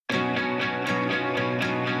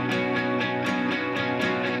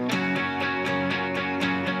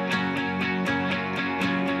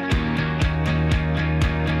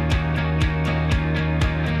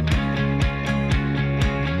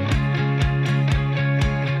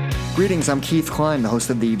Greetings, I'm Keith Klein, the host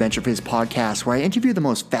of the Venture Phase podcast, where I interview the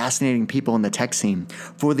most fascinating people in the tech scene.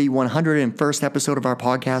 For the 101st episode of our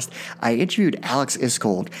podcast, I interviewed Alex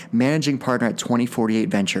Iskold, managing partner at 2048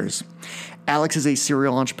 Ventures. Alex is a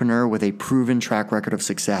serial entrepreneur with a proven track record of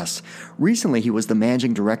success. Recently, he was the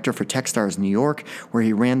managing director for Techstars New York, where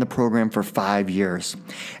he ran the program for 5 years.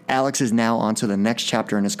 Alex is now on to the next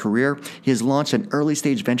chapter in his career. He has launched an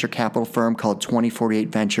early-stage venture capital firm called 2048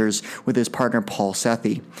 Ventures with his partner Paul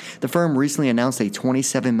Sethi. The firm recently announced a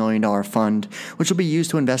 $27 million fund, which will be used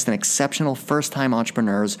to invest in exceptional first-time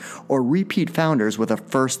entrepreneurs or repeat founders with a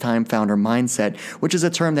first-time founder mindset, which is a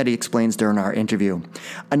term that he explains during our interview.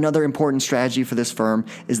 Another important strategy for this firm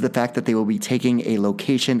is the fact that they will be taking a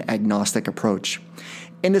location-agnostic approach.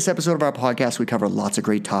 In this episode of our podcast, we cover lots of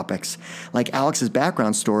great topics, like Alex's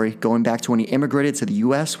background story, going back to when he immigrated to the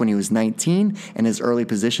U.S. when he was 19 and his early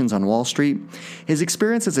positions on Wall Street, his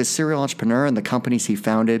experience as a serial entrepreneur and the companies he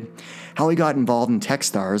founded, how he got involved in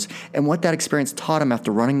Techstars, and what that experience taught him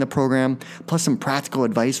after running the program, plus some practical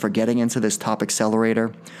advice for getting into this top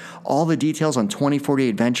accelerator, all the details on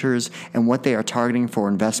 2048 Ventures and what they are targeting for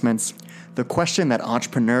investments, the question that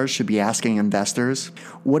entrepreneurs should be asking investors,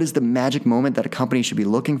 what is the magic moment that a company should be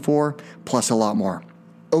looking for, plus a lot more.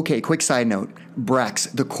 Okay, quick side note. Brex,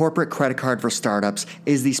 the corporate credit card for startups,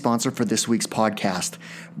 is the sponsor for this week's podcast.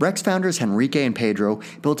 Brex founders Henrique and Pedro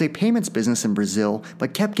built a payments business in Brazil,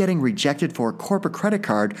 but kept getting rejected for a corporate credit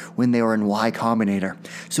card when they were in Y Combinator.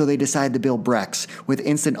 So they decided to build Brex with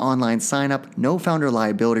instant online sign-up, no founder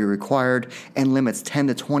liability required, and limits 10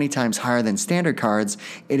 to 20 times higher than standard cards.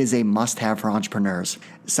 It is a must-have for entrepreneurs.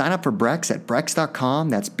 Sign up for Brex at brex.com,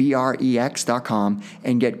 that's brex.com,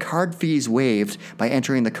 and get card fees waived by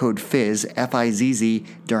entering the code FIZZ, F-I-Z-Z,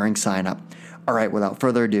 during sign-up. All right, without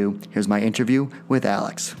further ado, here's my interview with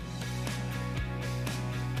Alex.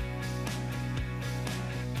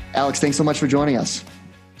 Alex, thanks so much for joining us.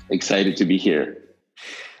 Excited to be here.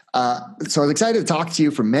 So I was excited to talk to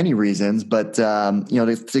you for many reasons, but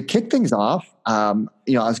to kick things off, I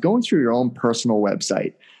was going through your own personal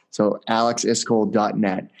website, so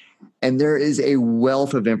alexiskold.net, and there is a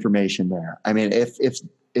wealth of information there. I mean,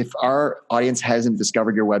 if our audience hasn't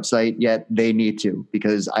discovered your website yet, they need to,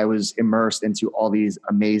 because I was immersed into all these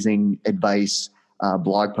amazing advice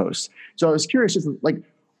blog posts. So I was curious, just like,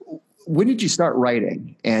 when did you start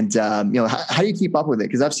writing? And, how do you keep up with it?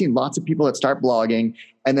 Because I've seen lots of people that start blogging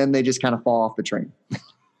and then they just kind of fall off the train.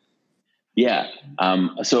 Yeah.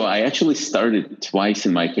 So I actually started twice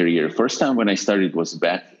in my career. First time when I started was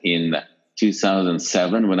back in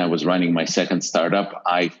 2007 when I was running my second startup.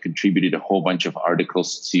 I contributed a whole bunch of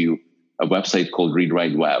articles to a website called Read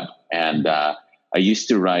Write Web. And I used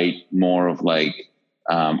to write more of like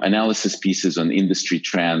analysis pieces on industry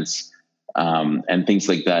trends and things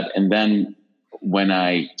like that. And then when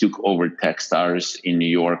I took over Techstars in New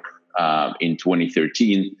York in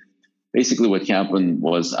 2013, basically what happened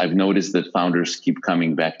was I've noticed that founders keep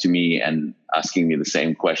coming back to me and asking me the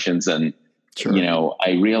same questions. And, sure.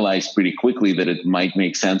 I realized pretty quickly that it might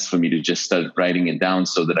make sense for me to just start writing it down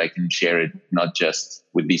so that I can share it, not just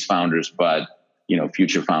with these founders, but,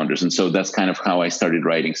 future founders. And so that's kind of how I started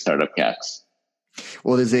writing Startup Hacks.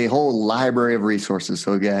 Well, there's a whole library of resources.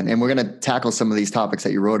 So again, and we're going to tackle some of these topics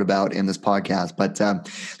that you wrote about in this podcast, but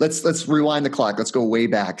let's rewind the clock. Let's go way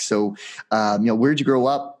back. So, where did you grow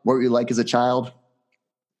up? What were you like as a child?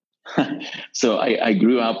 So I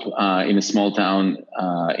grew up in a small town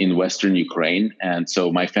in Western Ukraine. And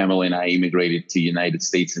so my family and I immigrated to the United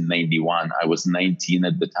States in 91. I was 19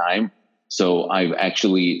 at the time. So I've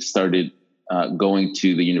actually started going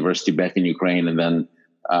to the university back in Ukraine, and then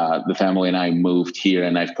the family and I moved here,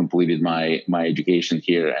 and I've completed my education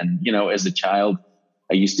here. And, as a child,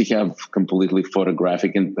 I used to have completely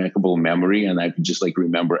photographic, impeccable memory, and I could just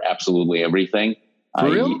remember absolutely everything. For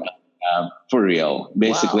real? For real.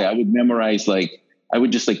 Basically, wow. I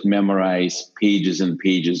would just memorize pages and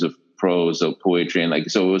pages of prose or poetry.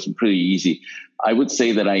 And so it was pretty easy. I would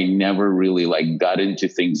say that I never really got into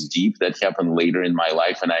things deep. That happened later in my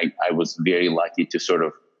life. And I was very lucky to sort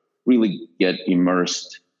of really get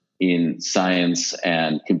immersed in science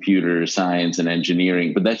and computer science and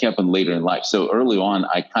engineering, but that happened later in life. So early on,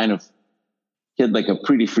 I kind of had a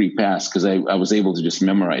pretty free pass because I was able to just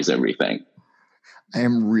memorize everything. I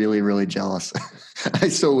am really, really jealous. I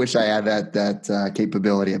so wish I had that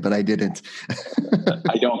capability, but I didn't.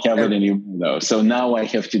 I don't have it anymore, though. So now I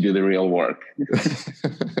have to do the real work.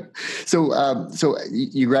 So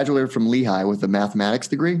you graduated from Lehigh with a mathematics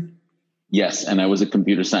degree? Yes, and I was a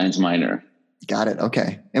computer science minor. Got it.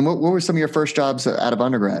 Okay. And what were some of your first jobs out of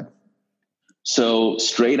undergrad? So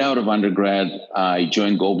straight out of undergrad, I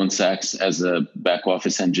joined Goldman Sachs as a back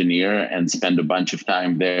office engineer and spent a bunch of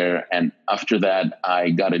time there. And after that,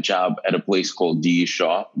 I got a job at a place called D.E.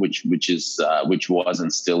 Shaw, which was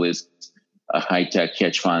and still is a high tech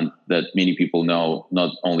hedge fund that many people know,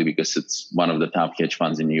 not only because it's one of the top hedge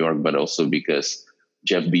funds in New York, but also because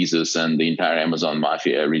Jeff Bezos and the entire Amazon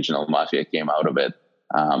mafia, regional mafia, came out of it.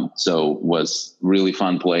 So was really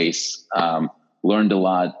fun place. Learned a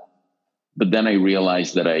lot. But then I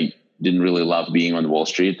realized that I didn't really love being on Wall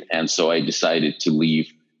Street. And so I decided to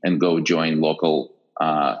leave and go join local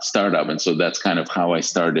startup. And so that's kind of how I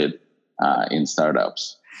started in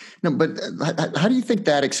startups. No, but how do you think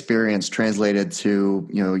that experience translated to,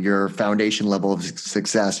 your foundation level of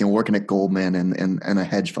success, working at Goldman and a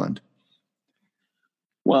hedge fund?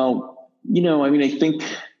 Well, I think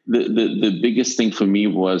the biggest thing for me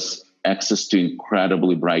was access to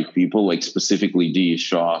incredibly bright people, like specifically D.E.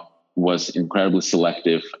 Shaw was incredibly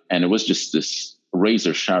selective, and it was just this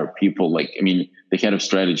razor sharp people. The head of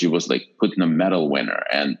strategy was like putting a medal winner,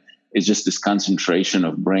 and it's just this concentration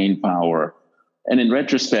of brain power. And in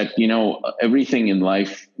retrospect, everything in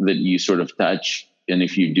life that you sort of touch, and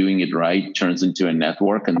if you're doing it right, turns into a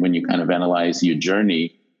network. And when you kind of analyze your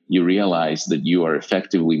journey, you realize that you are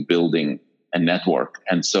effectively building a network.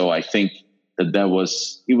 And so I think that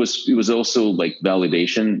was also like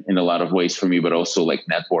validation in a lot of ways for me, but also like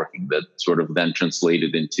networking that sort of then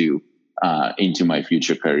translated into my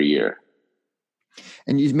future career.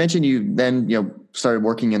 And you mentioned you then started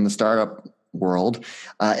working in the startup world,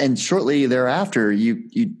 and shortly thereafter you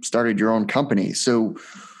started your own company. So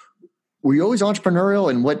were you always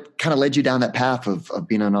entrepreneurial, and what kind of led you down that path of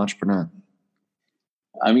being an entrepreneur?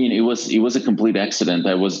 It was a complete accident.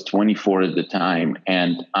 I was 24 at the time,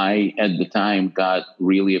 and I, at the time, got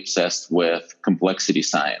really obsessed with complexity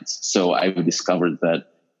science. So I discovered that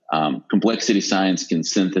complexity science can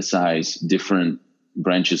synthesize different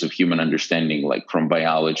branches of human understanding, like from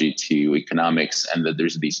biology to economics, and that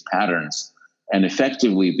there's these patterns. And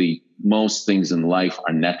effectively, the most things in life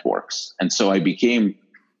are networks. And so I became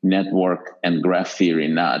network and graph theory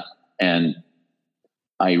nut. And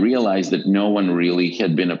I realized that no one really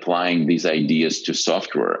had been applying these ideas to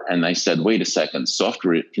software. And I said, wait a second,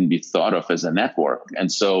 software can be thought of as a network.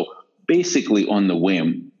 And so basically on the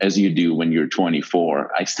whim, as you do when you're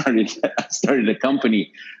 24, I started a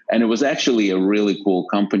company, and it was actually a really cool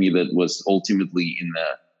company that was ultimately in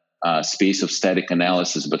the space of static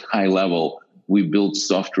analysis, but high level. We built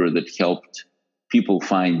software that helped people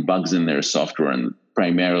find bugs in their software and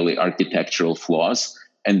primarily architectural flaws,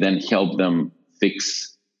 and then help them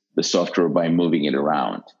fix the software by moving it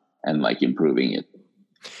around and like improving it.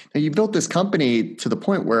 Now, you built this company to the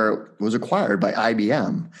point where it was acquired by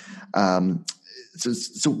IBM.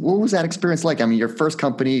 So what was that experience like? Your first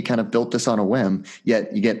company, you kind of built this on a whim,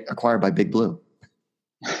 yet you get acquired by Big Blue.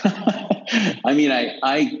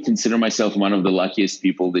 I consider myself one of the luckiest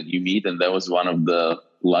people that you meet. And that was one of the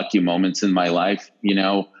lucky moments in my life.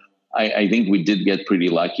 I think we did get pretty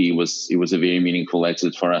lucky. It was a very meaningful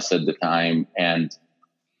exit for us at the time. And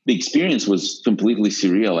the experience was completely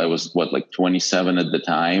surreal. I was 27 at the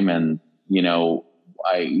time. And,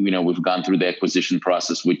 we've gone through the acquisition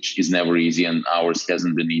process, which is never easy, and ours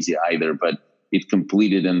hasn't been easy either, but it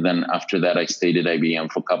completed. And then after that, I stayed at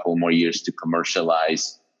IBM for a couple more years to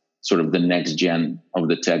commercialize sort of the next gen of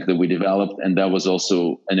the tech that we developed. And that was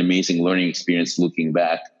also an amazing learning experience looking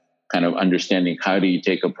back, kind of understanding how do you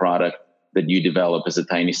take a product that you develop as a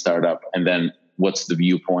tiny startup, and then what's the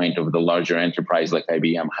viewpoint of the larger enterprise like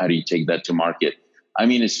IBM? How do you take that to market?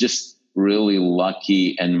 It's just really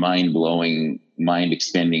lucky and mind-blowing,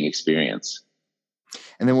 mind-expanding experience.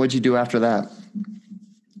 And then what'd you do after that?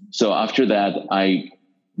 So after that, I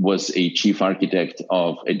was a chief architect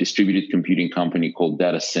of a distributed computing company called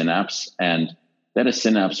Data Synapse. And Data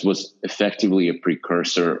Synapse was effectively a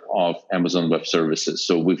precursor of Amazon Web Services.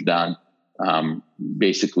 So we've done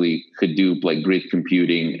basically Hadoop, like grid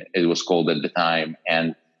computing, it was called at the time.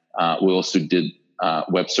 And we also did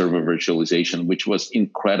web server virtualization, which was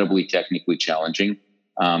incredibly technically challenging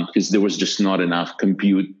because there was just not enough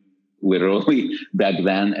compute literally back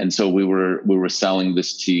then. And so we were selling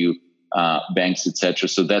this to banks, etc.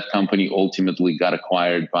 So that company ultimately got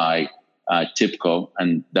acquired by TIBCO.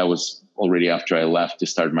 And that was already after I left to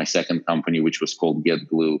start my second company, which was called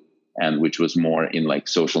GetGlue, and which was more in like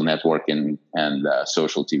social networking and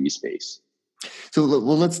social TV space. So,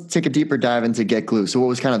 well, let's take a deeper dive into GetGlue. So what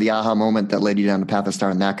was kind of the aha moment that led you down the path of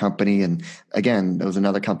starting that company? And again, there was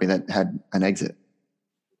another company that had an exit.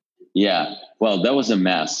 Yeah, well, that was a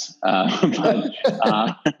mess. But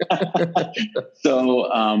so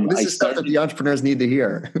This I is stuff that started. the entrepreneurs need to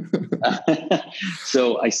hear.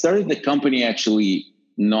 So I started the company actually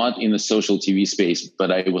not in the social TV space,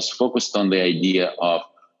 but I was focused on the idea of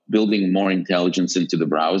building more intelligence into the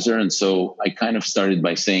browser. And so I kind of started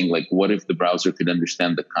by saying, like, what if the browser could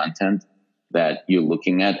understand the content that you're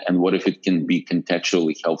looking at, and what if it can be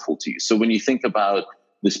contextually helpful to you? So when you think about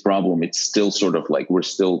this problem, it's still sort of like we're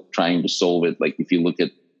still trying to solve it. Like if you look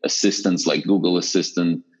at assistants like Google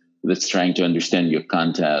Assistant that's trying to understand your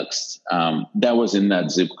context, that was in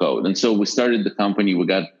that zip code. And so we started the company. We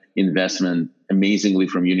got investment amazingly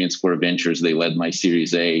from Union Square Ventures. They led my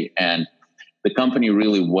Series A, and the company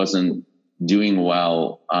really wasn't doing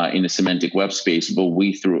well in the semantic web space, but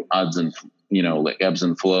we, through odds and like ebbs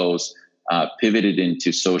and flows, pivoted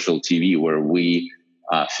into social TV, where we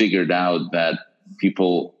figured out that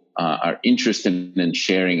people are interested in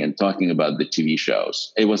sharing and talking about the TV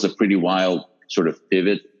shows. It was a pretty wild sort of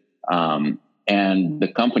pivot, and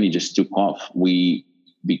the company just took off. We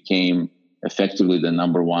became effectively the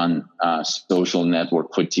number one social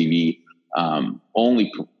network for TV,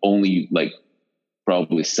 only like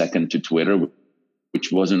probably second to Twitter,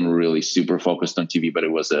 which wasn't really super focused on TV, but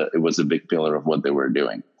it was a big pillar of what they were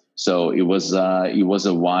doing. So it was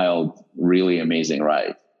a wild, really amazing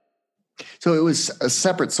ride. So it was a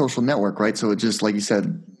separate social network, right? So it just, like you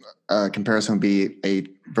said, comparison would be a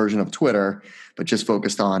version of Twitter, but just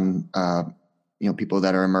focused on people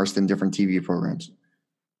that are immersed in different TV programs.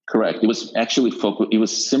 Correct. It was actually it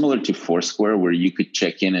was similar to Foursquare, where you could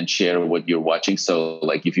check in and share what you're watching. So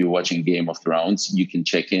like if you're watching Game of Thrones, you can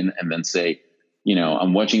check in and then say,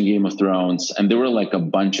 I'm watching Game of Thrones. And there were like a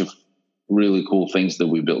bunch of really cool things that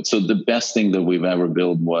we built. So the best thing that we've ever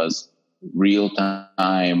built was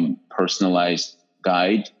real-time personalized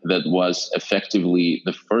guide that was effectively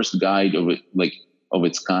the first guide of it, like of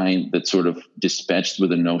its kind, that sort of dispatched with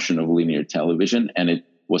the notion of linear television. And it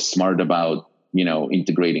was smart about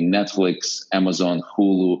integrating Netflix, Amazon,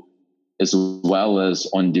 Hulu, as well as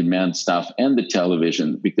on-demand stuff and the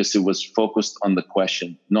television, because it was focused on the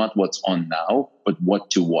question, not what's on now, but what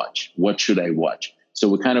to watch. What should I watch? So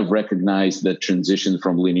we kind of recognized that transition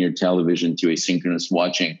from linear television to asynchronous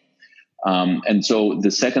watching. And so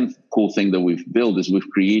the second cool thing that we've built is we've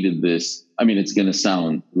created this. I mean, it's going to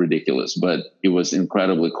sound ridiculous, but it was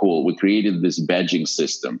incredibly cool. We created this badging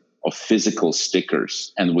system of physical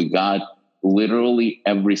stickers, and we got literally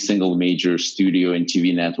every single major studio and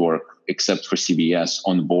TV network except for CBS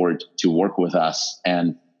on board to work with us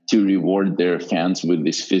and to reward their fans with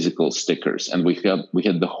these physical stickers. And we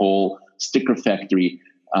had the whole sticker factory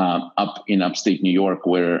up in upstate New York,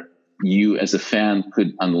 where you as a fan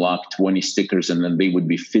could unlock 20 stickers and then they would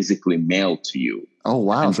be physically mailed to you. Oh,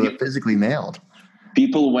 wow. And so they're physically mailed.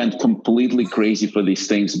 People went completely crazy for these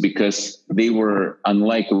things because they were,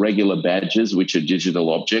 unlike regular badges, which are digital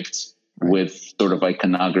objects, with sort of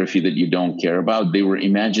iconography that you don't care about. They were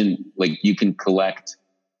imagined like you can collect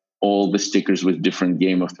all the stickers with different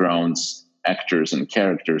Game of Thrones actors and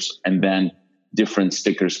characters, and then different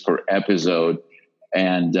stickers per episode.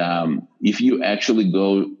 And if you actually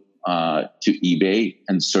go to eBay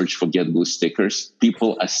and search for Get Blue stickers,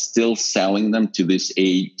 people are still selling them to this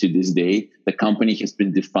day. The company has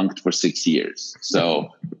been defunct for 6 years. So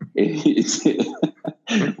we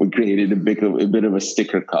created a bit of a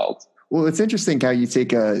sticker cult. Well, it's interesting how you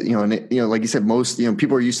take like you said, most,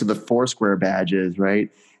 people are used to the Foursquare badges, right?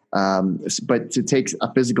 But to take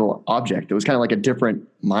a physical object, it was kind of like a different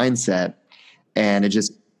mindset, and it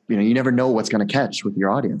just, you never know what's going to catch with your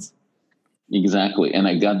audience. Exactly. And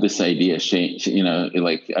I got this idea,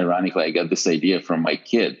 ironically, I got this idea from my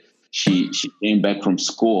kid. She came back from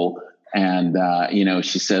school and,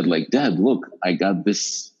 she said like, Dad, look, I got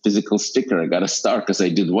this physical sticker. I got a star because I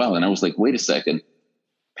did well. And I was like, wait a second.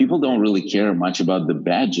 People don't really care much about the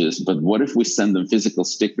badges, but what if we send them physical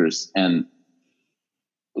stickers? And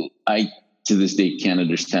I, to this day, can't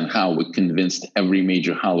understand how we convinced every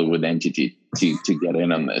major Hollywood entity to get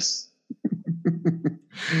in on this.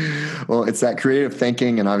 Well, it's that creative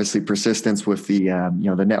thinking and obviously persistence with the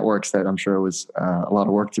the networks that I'm sure was a lot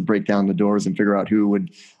of work to break down the doors and figure out who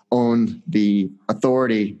would own the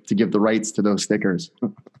authority to give the rights to those stickers.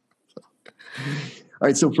 All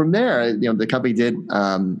right. So from there, the company did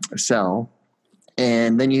sell,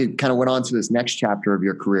 and then you kind of went on to this next chapter of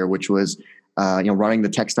your career, which was, running the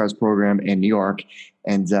TechStars program in New York.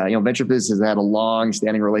 And, VentureBiz has had a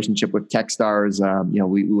long-standing relationship with TechStars.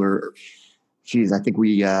 We were, I think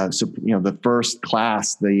we, the first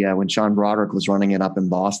class, when Sean Broderick was running it up in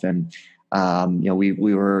Boston,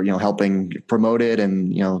 We were, helping promote it,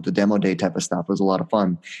 and, the demo day type of stuff was a lot of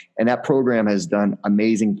fun. And that program has done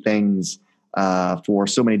amazing things for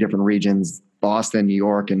so many different regions, Boston, New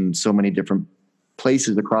York, and so many different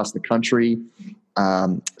places across the country.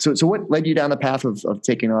 So what led you down the path of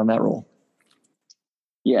taking on that role?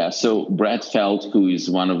 Yeah, so Brad Feld, who is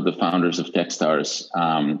one of the founders of Techstars,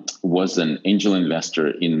 was an angel investor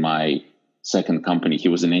in my second company. He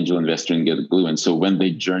was an angel investor in Get Glue. And so when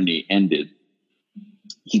the journey ended,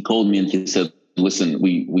 he called me and he said, listen,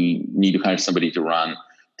 we need to hire somebody to run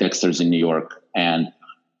Techstars in New York. And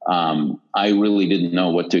I really didn't know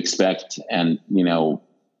what to expect. And,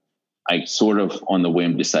 I sort of on the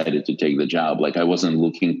whim decided to take the job. Like, I wasn't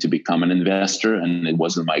looking to become an investor, and it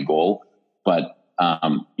wasn't my goal, but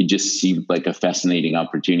it just seemed like a fascinating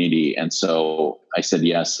opportunity. And so I said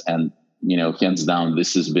yes. And, hands down,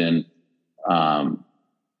 this has been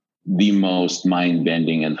the most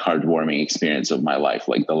mind-bending and heartwarming experience of my life.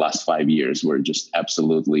 Like, the last 5 years were just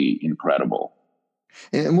absolutely incredible.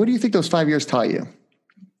 And what do you think those 5 years taught you?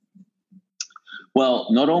 Well,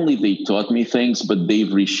 not only they taught me things, but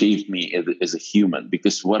they've reshaped me as a human,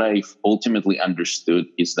 because what I've ultimately understood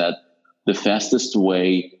is that the fastest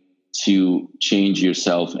way to change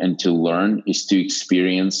yourself and to learn is to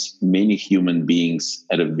experience many human beings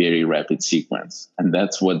at a very rapid sequence. And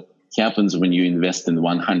that's what happens when you invest in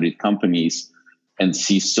 100 companies and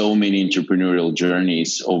see so many entrepreneurial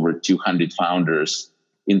journeys over 200 founders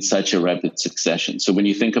in such a rapid succession. So when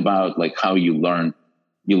you think about like how you learn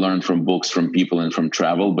from books, from people, and from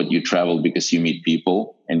travel, but you travel because you meet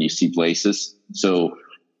people and you see places. So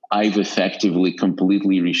I've effectively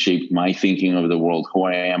completely reshaped my thinking of the world, who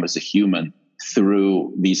I am as a human,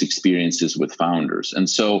 through these experiences with founders. And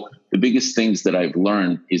so the biggest things that I've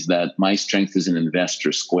learned is that my strength as an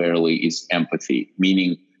investor squarely is empathy,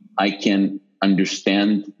 meaning I can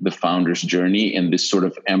understand the founder's journey, and this sort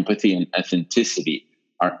of empathy and authenticity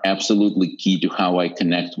are absolutely key to how I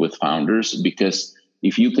connect with founders, because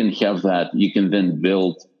if you can have that, you can then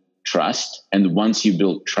build trust. And once you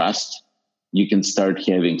build trust, you can start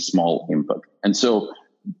having small impact. And so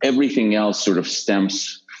everything else sort of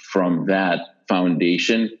stems from that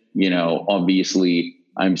foundation. Obviously,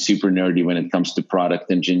 I'm super nerdy when it comes to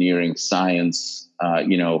product engineering, science,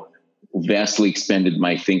 vastly expanded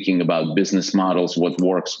my thinking about business models, what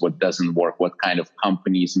works, what doesn't work, what kind of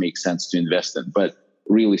companies make sense to invest in. But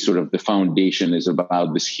really sort of the foundation is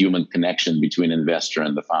about this human connection between investor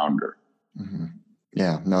and the founder. Mm-hmm.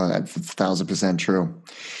 Yeah, no, that's 1,000% true.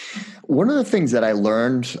 One of the things that I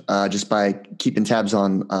learned just by keeping tabs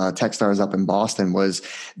on Techstars up in Boston was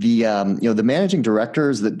the managing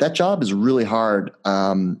directors. That job is really hard,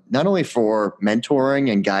 not only for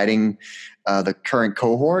mentoring and guiding the current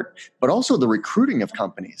cohort, but also the recruiting of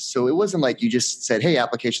companies. So it wasn't like you just said, "Hey,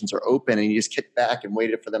 applications are open," and you just kicked back and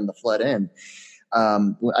waited for them to flood in. I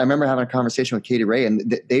remember having a conversation with Katie Ray,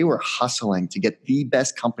 and they were hustling to get the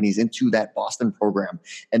best companies into that Boston program,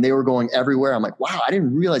 and they were going everywhere. I'm like, wow, I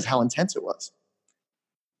didn't realize how intense it was.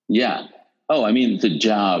 Yeah. Oh, I mean, the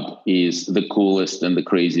job is the coolest and the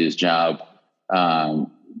craziest job. It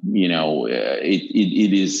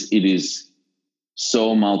is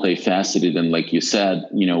so multifaceted. And like you said,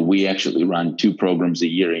 we actually run 2 programs a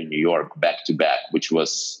year in New York back to back, which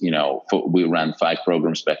was, we ran 5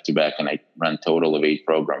 programs back to back, and I ran a total of 8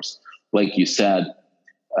 programs. Like you said,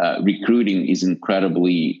 recruiting is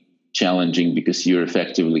incredibly challenging because you're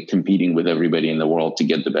effectively competing with everybody in the world to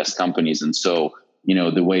get the best companies. And so,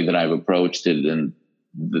 the way that I've approached it, and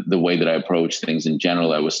the way that I approach things in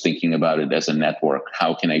general, I was thinking about it as a network.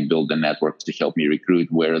 How can I build a network to help me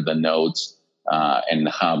recruit? Where are the nodes and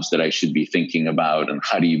the hubs that I should be thinking about? And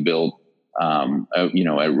how do you build, a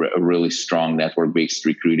really strong network-based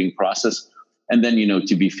recruiting process? And then,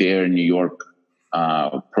 to be fair, New York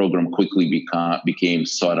program quickly became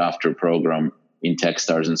sought-after program in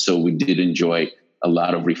Techstars. And so we did enjoy a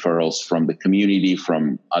lot of referrals from the community,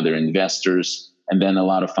 from other investors. And then a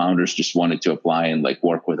lot of founders just wanted to apply and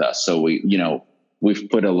work with us. So we've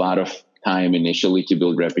put a lot of time initially to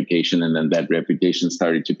build reputation, and then that reputation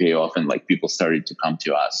started to pay off, and people started to come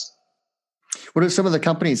to us. What are some of the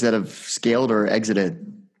companies that have scaled or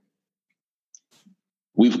exited?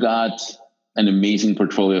 We've got an amazing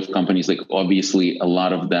portfolio of companies. Obviously, a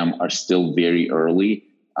lot of them are still very early.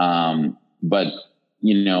 But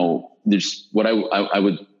there's what I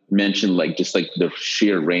would mention, just the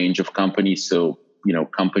sheer range of companies. So,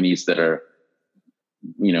 companies that are,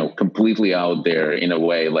 completely out there in a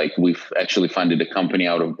way. We've actually funded a company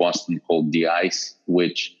out of Boston called De-Ice,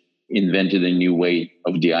 which invented a new way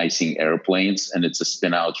of de-icing airplanes. And it's a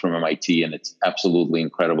spin out from MIT, and it's absolutely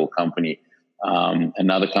incredible company.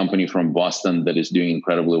 Another company from Boston that is doing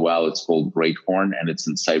incredibly well. It's called Greathorn, and it's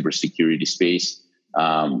in cybersecurity space.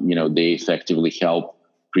 They effectively help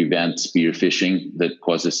prevent spear phishing that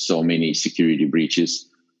causes so many security breaches.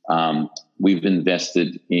 We've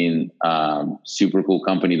invested in super cool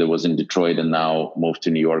company that was in Detroit and now moved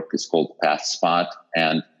to New York. It's called PathSpot,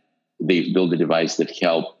 and they've built a device that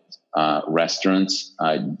helps restaurants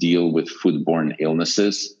deal with foodborne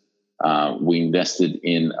illnesses. We invested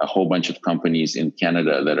in a whole bunch of companies in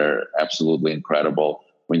Canada that are absolutely incredible.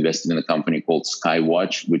 We invested in a company called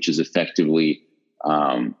Skywatch, which is effectively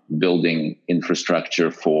building infrastructure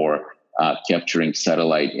for capturing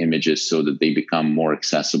satellite images so that they become more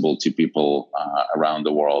accessible to people around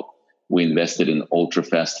the world. We invested in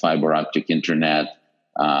ultra-fast fiber optic internet,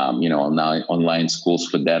 online schools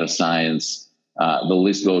for data science. The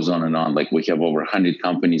list goes on and on. Like, we have over 100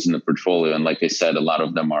 companies in the portfolio. And like I said, a lot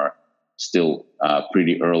of them are still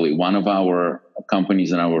pretty early. One of our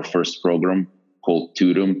companies in our first program, called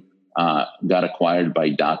Tutum, got acquired by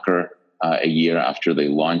Docker a year after they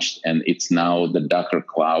launched. And it's now the Docker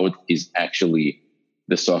Cloud is actually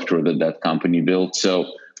the software that company built. So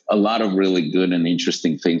a lot of really good and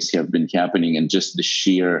interesting things have been happening, and just the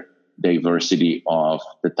sheer diversity of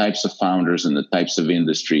the types of founders and the types of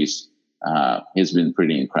industries has been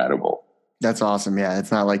pretty incredible. That's awesome. Yeah.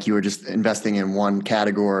 It's not like you were just investing in one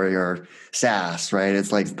category or SaaS, right?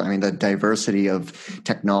 It's like, the diversity of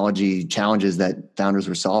technology challenges that founders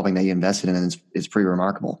were solving that you invested in is pretty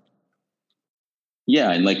remarkable.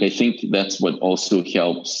 Yeah. And I think that's what also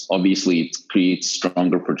helps. Obviously, it creates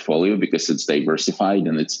stronger portfolio because it's diversified,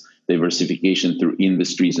 and it's diversification through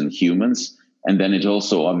industries and humans. And then it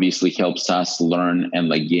also obviously helps us learn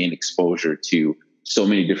and gain exposure to so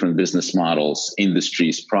many different business models,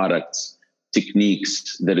 industries, products,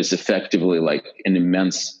 techniques, that is effectively an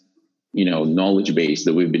immense, knowledge base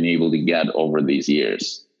that we've been able to get over these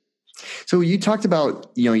years. So you talked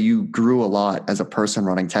about, you grew a lot as a person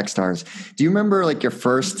running Techstars. Do you remember your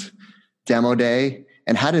first demo day,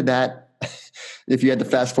 and how did that, if you had to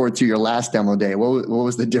fast forward to your last demo day, what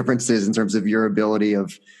was the differences in terms of your ability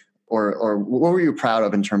of, or what were you proud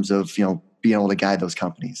of in terms of, being able to guide those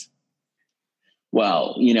companies?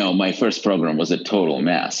 Well, my first program was a total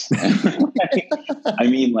mess.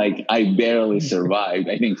 I barely survived.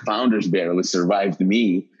 I think founders barely survived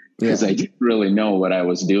me because I didn't really know what I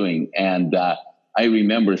was doing. And I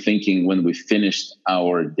remember thinking when we finished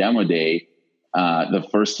our demo day, the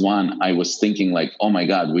first one, I was thinking oh my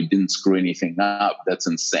God, we didn't screw anything up. That's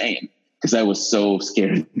insane. Because I was so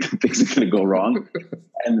scared that things are going to go wrong.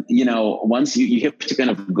 And, once you have to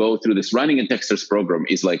kind of go through this, running a Techstars program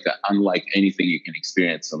is unlike anything you can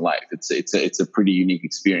experience in life. It's a pretty unique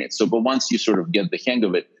experience. So, but once you sort of get the hang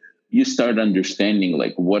of it, you start understanding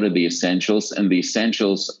what are the essentials, and the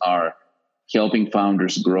essentials are helping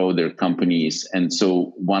founders grow their companies. And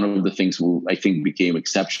so one of the things I think became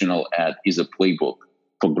exceptional at is a playbook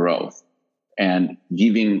for growth. And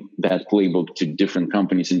giving that playbook to different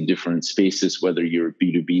companies in different spaces, whether you're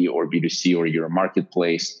B2B or B2C or you're a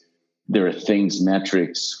marketplace, there are things,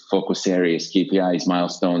 metrics, focus areas, KPIs,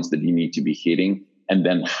 milestones that you need to be hitting, and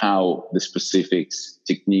then how the specifics,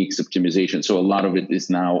 techniques, optimization. So a lot of it is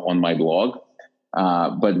now on my blog,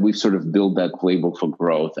 but we've sort of built that playbook for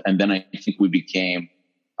growth. And then I think we became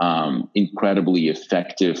incredibly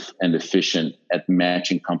effective and efficient at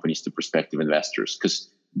matching companies to prospective investors, because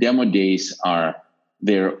demo days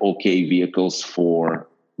they're okay vehicles for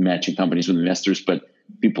matching companies with investors, but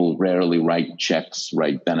people rarely write checks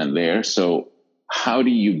right then and there. So how do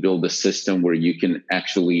you build a system where you can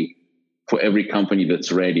actually, for every company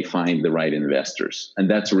that's ready, find the right investors? And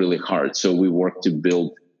that's really hard. So we work to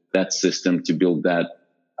build that system, to build that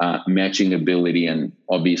matching ability, and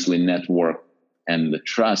obviously network and the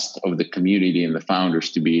trust of the community and the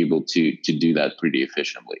founders to be able to do that pretty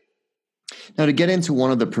efficiently. Now, to get into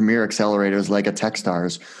one of the premier accelerators like a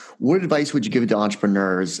Techstars, what advice would you give to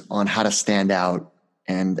entrepreneurs on how to stand out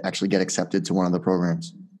and actually get accepted to one of the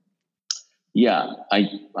programs? Yeah,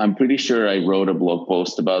 I'm pretty sure I wrote a blog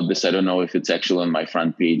post about this. I don't know if it's actually on my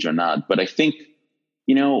front page or not, but I think,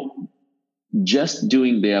 just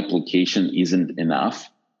doing the application isn't enough.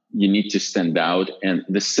 You need to stand out. And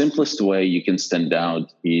the simplest way you can stand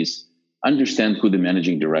out is understand who the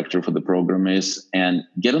managing director for the program is and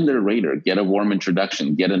get on their radar, get a warm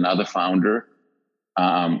introduction, get another founder,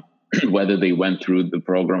 whether they went through the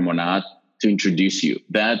program or not, to introduce you.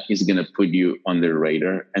 That is going to put you on their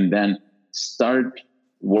radar, and then start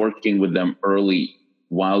working with them early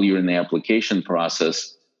while you're in the application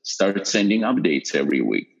process. Start sending updates every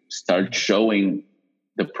week. Start showing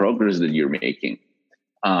the progress that you're making.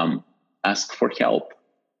 Ask for help.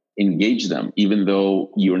 engage them, even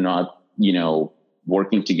though you're not,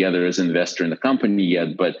 working together as an investor in the company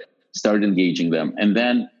yet, but start engaging them. And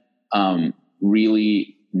then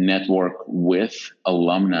really network with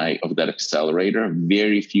alumni of that accelerator.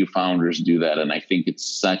 Very few founders do that. And I think it's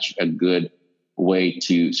such a good way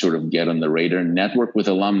to sort of get on the radar, network with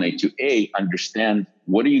alumni to understand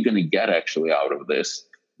what are you going to get actually out of this,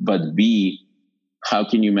 but B, how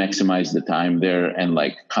can you maximize the time there, and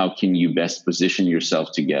how can you best position yourself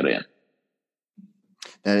to get in?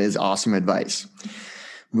 That is awesome advice.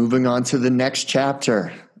 Moving on to the next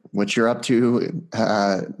chapter, what you're up to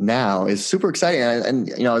now is super exciting.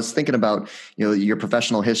 And I was thinking about your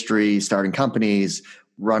professional history, starting companies,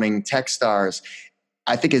 running Techstars.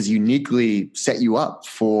 I think has uniquely set you up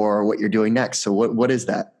for what you're doing next. So what is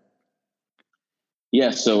that?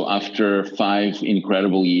 Yeah, so after 5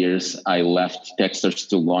 incredible years, I left Techstars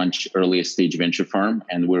to launch earliest stage venture firm,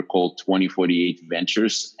 and we're called 2048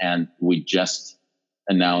 Ventures. And we just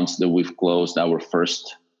announced that we've closed our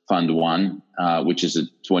first Fund 1, which is a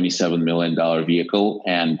 $27 million vehicle.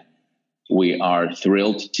 And we are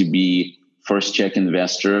thrilled to be first check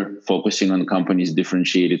investor, focusing on companies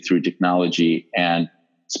differentiated through technology and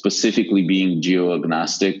specifically being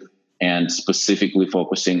geo-agnostic and specifically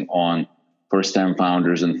focusing on first-time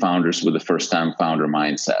founders and founders with a first-time founder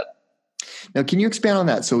mindset. Now, can you expand on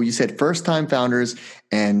that? So you said first-time founders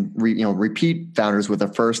and repeat founders with a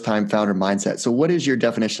first-time founder mindset. So what is your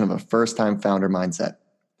definition of a first-time founder mindset?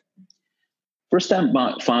 First-time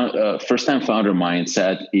founder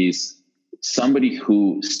mindset is somebody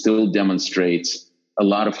who still demonstrates a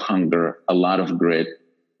lot of hunger, a lot of grit,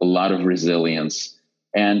 a lot of resilience.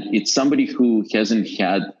 And it's somebody who hasn't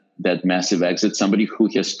had that massive exit, somebody who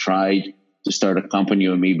has tried to start a company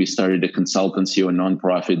or maybe started a consultancy or a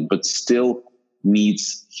nonprofit, but still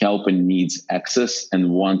needs help and needs access and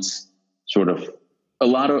wants sort of a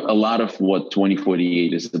lot of what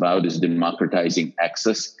 2048 is about is democratizing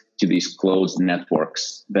access to these closed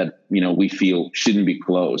networks that, we feel shouldn't be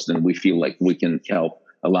closed, and we feel like we can help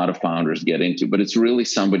a lot of founders get into. But it's really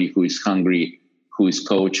somebody who is hungry, who is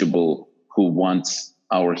coachable, who wants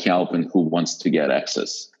our help, and who wants to get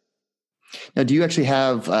access. Now, do you actually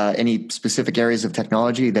have any specific areas of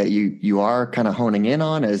technology that you are kind of honing in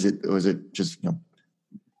on? Or is it just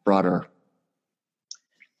broader?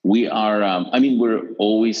 We are. We're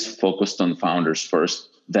always focused on founders first.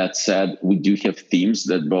 That said, we do have themes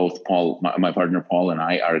that both Paul, my partner Paul, and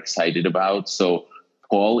I are excited about. So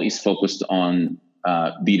Paul is focused on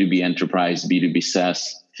B2B enterprise, B2B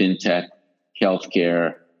SaaS, fintech,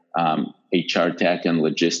 healthcare, HR tech, and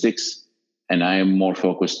logistics. And I am more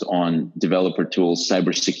focused on developer tools,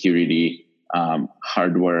 cybersecurity,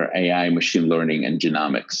 hardware, AI, machine learning, and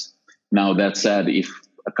genomics. Now, that said, if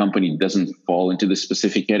a company doesn't fall into the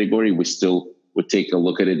specific category, we still would take a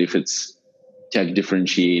look at it. If it's tech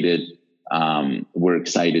differentiated, we're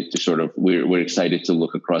excited to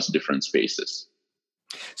look across different spaces.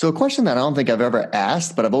 So a question that I don't think I've ever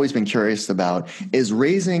asked, but I've always been curious about is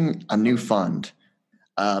raising a new fund.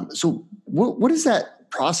 So what is that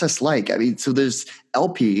process like? So there's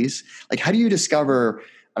LPs. How do you discover?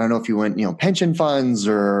 I don't know if you went, pension funds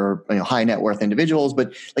or high net worth individuals,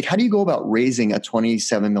 but how do you go about raising a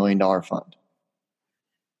 $27 million fund?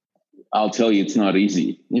 I'll tell you, it's not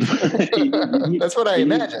easy. That's what I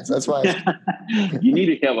imagine. That's why you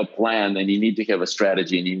need to have a plan, and you need to have a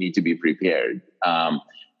strategy, and you need to be prepared.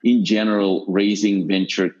 In general, raising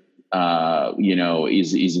venture,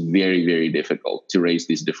 is very, very difficult to raise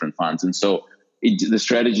these different funds, and so the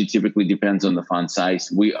strategy typically depends on the fund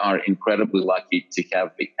size. We are incredibly lucky to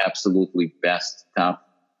have the absolutely best top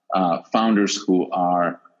founders who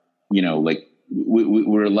are,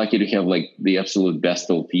 we're lucky to have the absolute best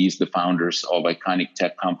LPs, the founders of iconic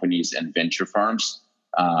tech companies and venture firms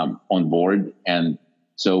on board. And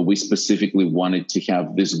so we specifically wanted to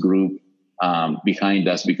have this group behind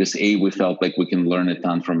us because we felt like we can learn a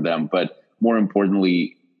ton from them. But more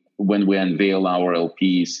importantly, when we unveil our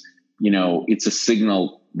LPs, it's a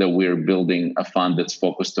signal that we're building a fund that's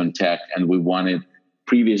focused on tech, and we wanted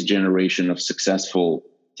previous generation of successful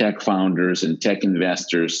tech founders and tech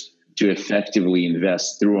investors to effectively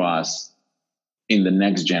invest through us in the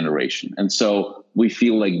next generation. And so we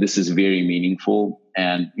feel like this is very meaningful.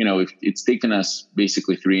 And, it's taken us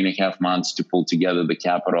basically 3.5 months to pull together the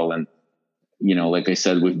capital. And, like I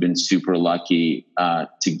said, we've been super lucky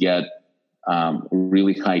to get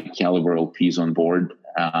really high caliber LPs on board.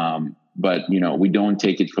 But, we don't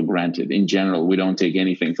take it for granted. In general, we don't take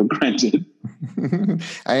anything for granted.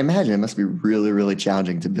 I imagine it must be really, really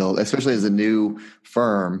challenging to build, especially as a new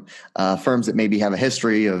firm. Firms that maybe have a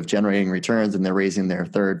history of generating returns and they're raising their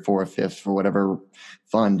third, fourth, fifth, or whatever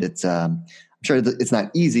fund. It's I'm sure it's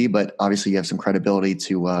not easy, but obviously you have some credibility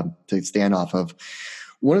to stand off of.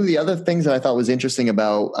 One of the other things that I thought was interesting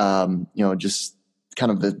about just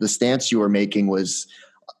kind of the stance you were making was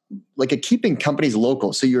like keeping companies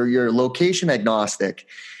local. So you're location agnostic.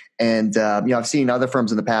 And, I've seen other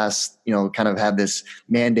firms in the past, kind of have this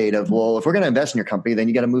mandate of, well, if we're going to invest in your company, then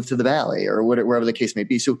you got to move to the Valley or wherever the case may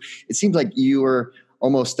be. So it seems like you were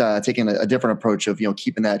almost taking a different approach of,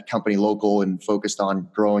 keeping that company local and focused on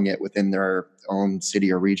growing it within their own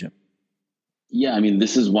city or region. Yeah, I mean,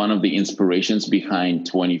 this is one of the inspirations behind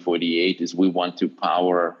 2048 is we want to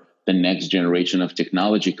power the next generation of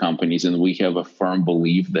technology companies. And we have a firm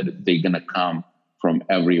belief that they're going to come from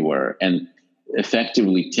everywhere. And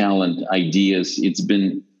effectively, talent, ideas, it's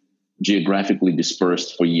been geographically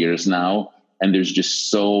dispersed for years now. And there's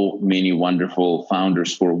just so many wonderful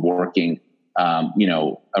founders who are working,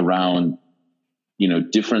 around,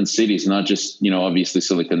 different cities, not just, obviously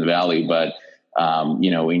Silicon Valley, but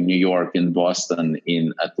in New York, in Boston,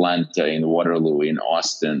 in Atlanta, in Waterloo, in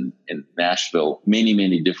Austin, in Nashville, many,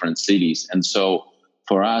 many different cities. And so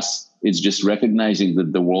for us, it's just recognizing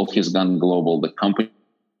that the world has gone global. The companies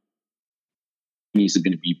are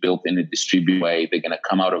going to be built in a distributed way. They're going to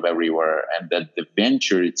come out of everywhere, and that the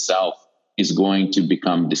venture itself is going to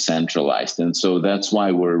become decentralized. And so that's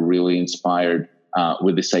why we're really inspired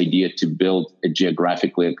with this idea to build a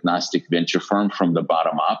geographically agnostic venture firm from the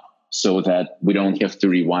bottom up, so that we don't have to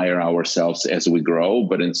rewire ourselves as we grow,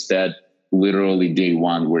 but instead, literally day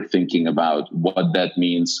one, we're thinking about what that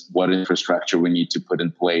means, what infrastructure we need to put in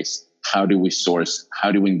place, how do we source, how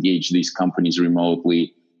do we engage these companies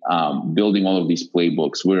remotely, building all of these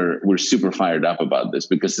playbooks. We're super fired up about this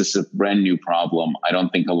because this is a brand new problem. I don't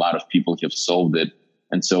think a lot of people have solved it.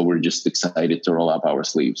 And so we're just excited to roll up our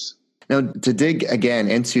sleeves. Now, to dig again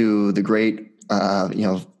into the great,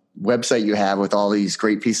 website you have with all these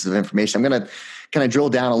great pieces of information, I'm going to kind of drill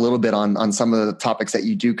down a little bit on some of the topics that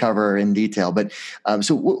you do cover in detail. But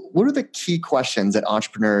so what are the key questions that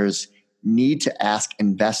entrepreneurs need to ask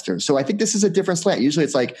investors? So I think this is a different slant. Usually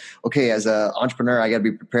it's like, okay, as an entrepreneur, I got to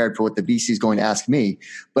be prepared for what the VC is going to ask me.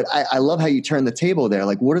 But I love how you turn the table there.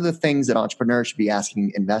 Like, what are the things that entrepreneurs should be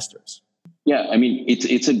asking investors? Yeah, I mean,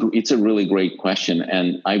 it's a really great question.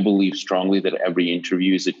 And I believe strongly that every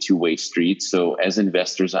interview is a two-way street. So as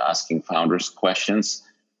investors are asking founders questions,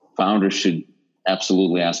 founders should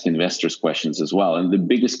absolutely ask investors questions as well. And the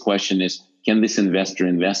biggest question is, can this investor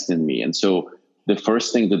invest in me? And so the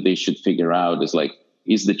first thing that they should figure out is like,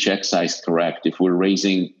 is the check size correct? If we're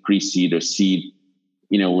raising pre-seed or seed,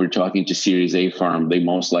 we're talking to Series A firm, they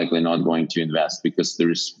most likely not going to invest because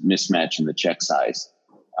there's mismatch in the check size.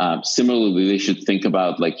 Similarly, they should think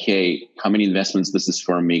about like, hey, how many investments does this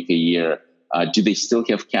firm make a year? Do they still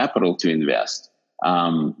have capital to invest?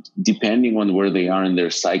 Depending on where they are in their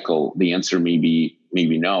cycle, the answer may be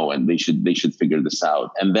no, and they should figure this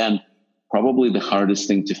out. And then probably the hardest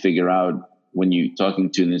thing to figure out when you're talking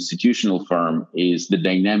to an institutional firm is the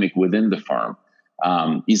dynamic within the firm.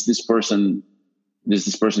 Does this person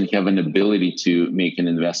have an ability to make an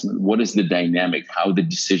investment? What is the dynamic? How the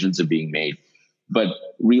decisions are being made? But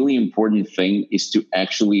really important thing is to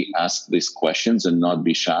actually ask these questions and not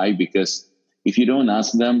be shy, because if you don't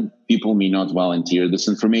ask them, people may not volunteer this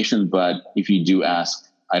information. But if you do ask,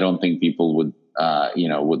 I don't think people would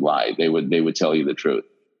lie. They would tell you the truth.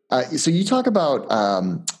 So you talk about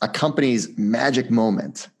a company's magic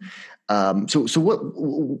moment. So what?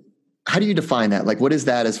 How do you define that? Like, what is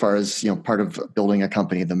that as far as part of building a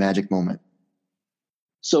company, the magic moment?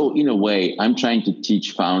 So in a way, I'm trying to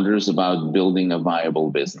teach founders about building a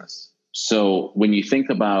viable business. So when you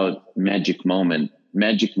think about magic moment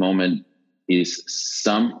is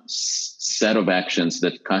some set of actions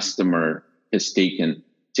that customer has taken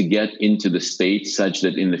to get into the state such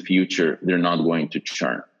that in the future, they're not going to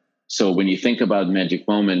churn. So when you think about magic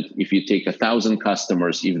moment, if you take 1,000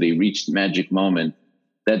 customers, if they reached magic moment,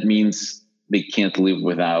 that means they can't live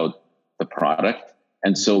without the product.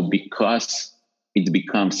 And so because it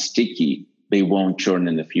becomes sticky, they won't churn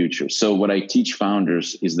in the future. So what I teach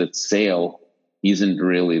founders is that sale isn't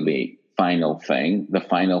really the final thing. The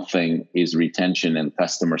final thing is retention and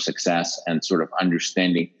customer success and sort of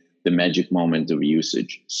understanding the magic moment of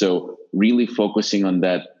usage. So really focusing on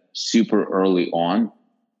that super early on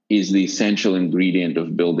is the essential ingredient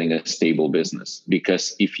of building a stable business.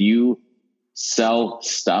 Because if you sell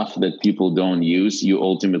stuff that people don't use, you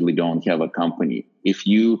ultimately don't have a company. If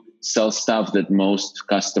you sell stuff that most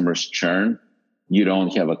customers churn, you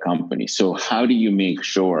don't have a company. So how do you make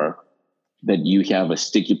sure that you have a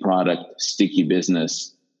sticky product, sticky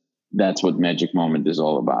business? That's what Magic Moment is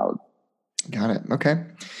all about. Got it. Okay.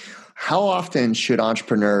 How often should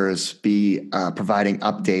entrepreneurs be providing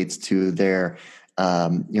updates to their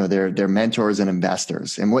their mentors and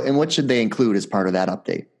investors, and what should they include as part of that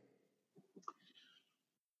update?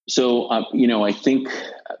 So, I think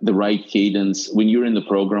the right cadence when you're in the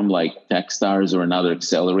program like Techstars or another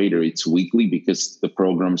accelerator, it's weekly because the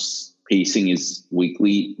program's pacing is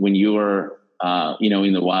weekly. When you're,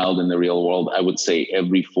 in the wild, in the real world, I would say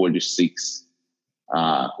every 4 to 6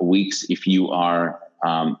 weeks. If you are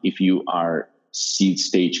seed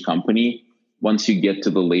stage company, once you get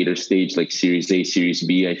to the later stage, like Series A, Series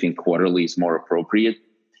B, I think quarterly is more appropriate.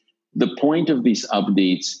 The point of these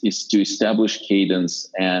updates is to establish cadence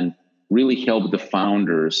and really help the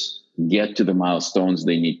founders get to the milestones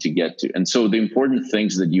they need to get to. And so the important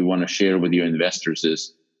things that you want to share with your investors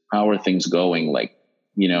is how are things going? Like,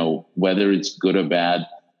 whether it's good or bad,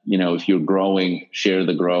 if you're growing, share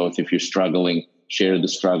the growth. If you're struggling, share the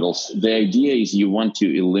struggles. The idea is you want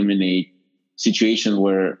to eliminate situations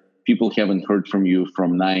where people haven't heard from you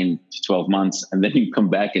from 9 to 12 months. And then you come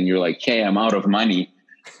back and you're like, hey, I'm out of money.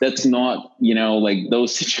 That's not,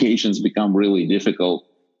 those situations become really difficult.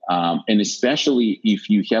 And especially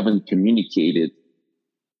if you haven't communicated,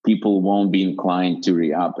 people won't be inclined to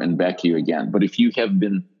re-up and back you again. But if you have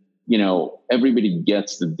been, everybody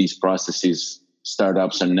gets that these processes,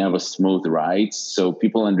 startups are never smooth rides. So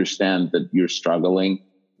people understand that you're struggling.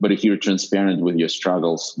 But if you're transparent with your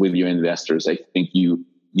struggles with your investors, I think you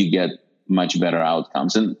get much better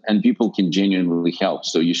outcomes, and people can genuinely help.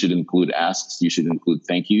 So you should include asks, you should include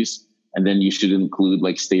thank yous, and then you should include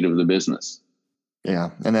like state of the business.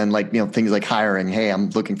 Yeah. And then things like hiring. Hey,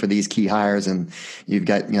 I'm looking for these key hires, and you've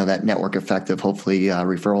got, that network effect of hopefully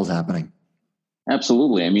referrals happening.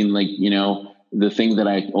 Absolutely. I mean, the thing that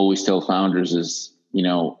I always tell founders is,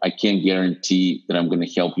 I can't guarantee that I'm going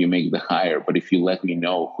to help you make the hire, but if you let me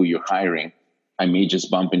know who you're hiring, I may just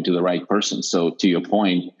bump into the right person. So to your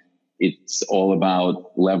point, it's all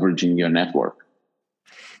about leveraging your network.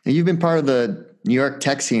 Now, you've been part of the New York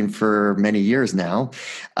tech scene for many years now.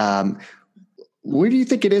 Where do you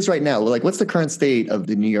think it is right now? Like, what's the current state of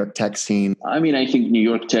the New York tech scene? I mean, I think New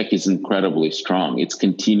York tech is incredibly strong. It's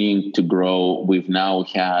continuing to grow. We've now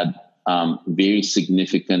had very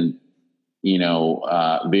significant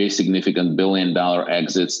billion-dollar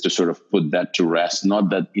exits to sort of put that to rest. Not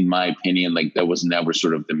that, in my opinion, that was never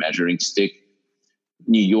sort of the measuring stick.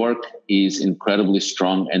 New York is incredibly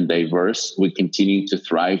strong and diverse. We continue to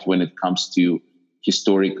thrive when it comes to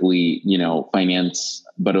historically, finance,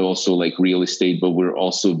 but also like real estate. But we're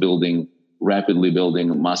also rapidly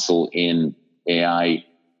building muscle in AI,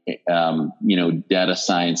 data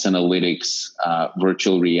science, analytics,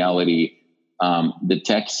 virtual reality. The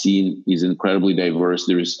tech scene is incredibly diverse.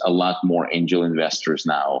 There's a lot more angel investors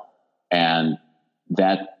now, and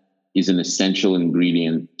that is an essential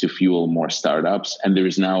ingredient to fuel more startups. And there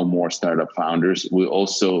is now more startup founders. We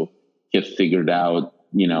also have figured out,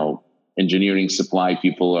 engineering supply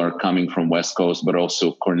people are coming from West Coast, but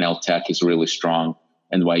also Cornell Tech is really strong.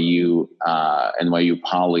 NYU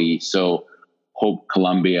Poly. So Hope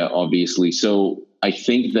Columbia, obviously. So I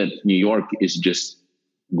think that New York is just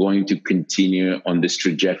going to continue on this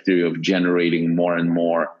trajectory of generating more and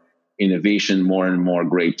more innovation, more and more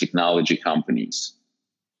great technology companies.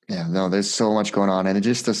 Yeah, no, there's so much going on, and it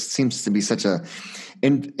just seems to be such a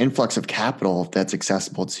influx of capital that's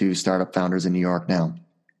accessible to startup founders in New York now.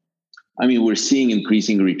 I mean, we're seeing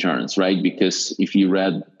increasing returns, right? Because if you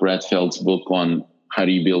read Brad Feld's book on how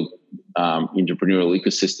do you build entrepreneurial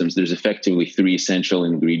ecosystems, there's effectively 3 essential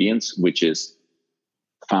ingredients, which is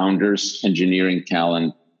founders, engineering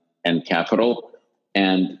talent, and capital.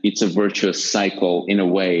 And it's a virtuous cycle. In a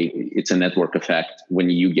way, it's a network effect. When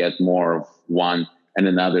you get more of one and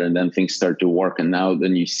another, and then things start to work. And now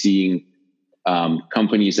then you're seeing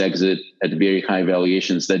companies exit at very high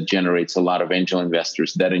valuations. That generates a lot of angel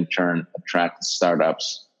investors that in turn attract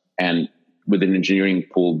startups. And with an engineering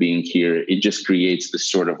pool being here, it just creates this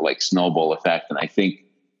sort of like snowball effect. And I think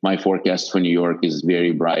my forecast for New York is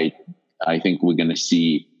very bright. I think we're going to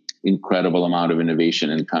see incredible amount of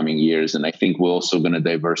innovation in coming years. And I think we're also going to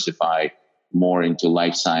diversify more into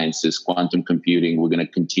life sciences, quantum computing. We're going to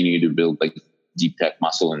continue to build like deep tech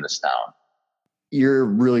muscle in this town. you're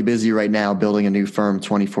really busy right now building a new firm,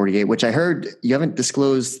 2048, which I heard you haven't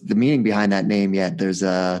disclosed the meaning behind that name yet.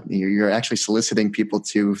 You're actually soliciting people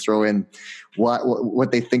to throw in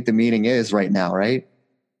what they think the meaning is right now, right?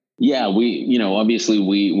 Yeah, obviously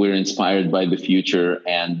we're inspired by the future,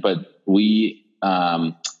 but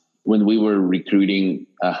when we were recruiting,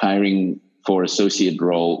 hiring for associate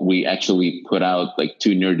role, we actually put out like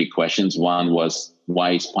two nerdy questions. One was,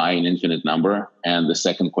 why is pi an infinite number? And the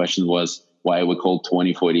second question was, why are we called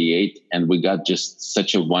 2048? And we got just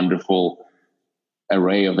such a wonderful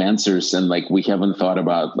array of answers, and like we haven't thought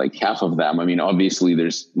about like half of them. I mean, obviously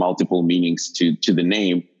there's multiple meanings to the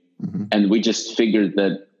name, and we just figured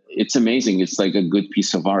that it's amazing. It's like a good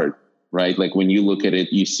piece of art, right? Like when you look at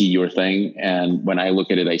it, you see your thing, and when I look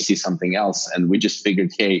at it, I see something else. And we just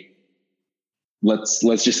figured, hey, let's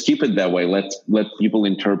just keep it that way. Let people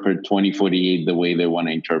interpret 2048 the way they want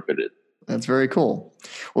to interpret it. That's very cool.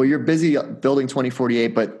 Well, you're busy building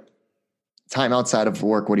 2048, but time outside of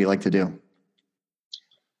work, what do you like to do?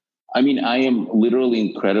 I mean, I am literally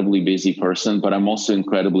incredibly busy person, but I'm also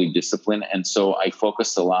incredibly disciplined. And so I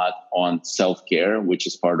focus a lot on self-care, which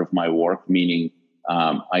is part of my work, meaning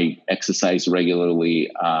I exercise regularly.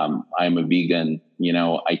 I'm a vegan.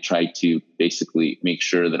 I try to basically make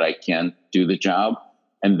sure that I can do the job.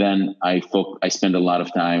 And then I spend a lot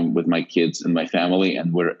of time with my kids and my family,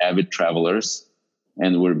 and we're avid travelers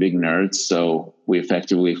and we're big nerds. So we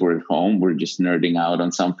effectively, if we're at home, we're just nerding out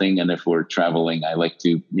on something. And if we're traveling, I like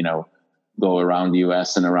to, go around the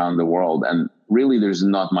US and around the world. And really, there's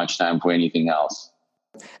not much time for anything else.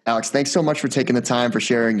 Alex, thanks so much for taking the time, for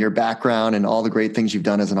sharing your background and all the great things you've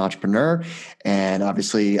done as an entrepreneur, and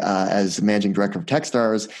obviously as managing director of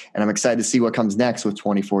Techstars. And I'm excited to see what comes next with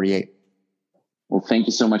 2048. Well, thank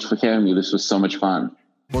you so much for having me. This was so much fun.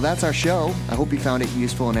 Well, that's our show. I hope you found it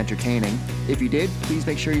useful and entertaining. If you did, please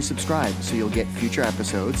make sure you subscribe so you'll get future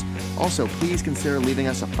episodes. Also, please consider leaving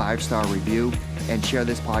us a 5-star review and share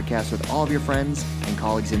this podcast with all of your friends and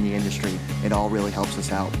colleagues in the industry. It all really helps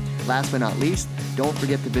us out. Last but not least, don't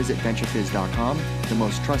forget to visit venturefiz.com, the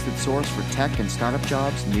most trusted source for tech and startup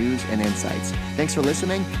jobs, news, and insights. Thanks for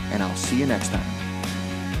listening, and I'll see you next time.